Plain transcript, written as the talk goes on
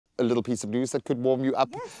a little piece of news that could warm you up?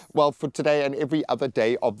 Yes. Well, for today and every other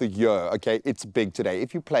day of the year, okay, it's big today.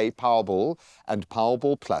 If you play Powerball and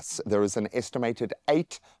Powerball Plus, there is an estimated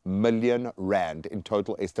 8 million rand in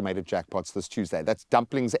total estimated jackpots this Tuesday. That's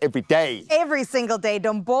dumplings every day. Every single day,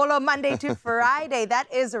 Dombolo, Monday to Friday.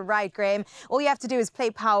 That is right, Graham. All you have to do is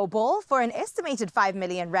play Powerball for an estimated 5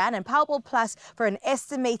 million rand and Powerball Plus for an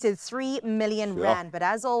estimated 3 million rand. But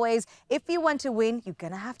as always, if you want to win, you're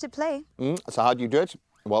going to have to play. So how do you do it?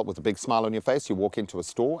 Well, with a big smile on your face, you walk into a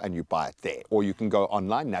store and you buy it there. Or you can go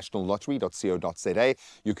online, nationallottery.co.za.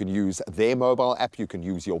 You can use their mobile app, you can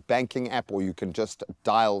use your banking app, or you can just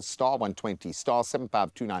dial *120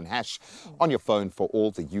 *7529# on your phone for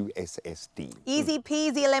all the USSD. Easy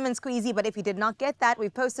peasy lemon squeezy, but if you did not get that,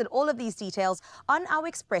 we've posted all of these details on our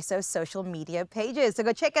Expresso social media pages. So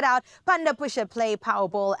go check it out. Panda Pusher Play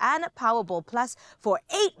Powerball and Powerball Plus for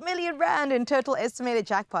 8 million rand in total estimated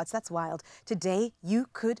jackpots. That's wild. Today, you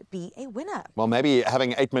could be a winner. Well, maybe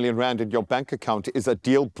having 8 million rand in your bank account is a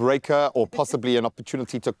deal breaker or possibly an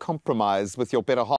opportunity to compromise with your better half.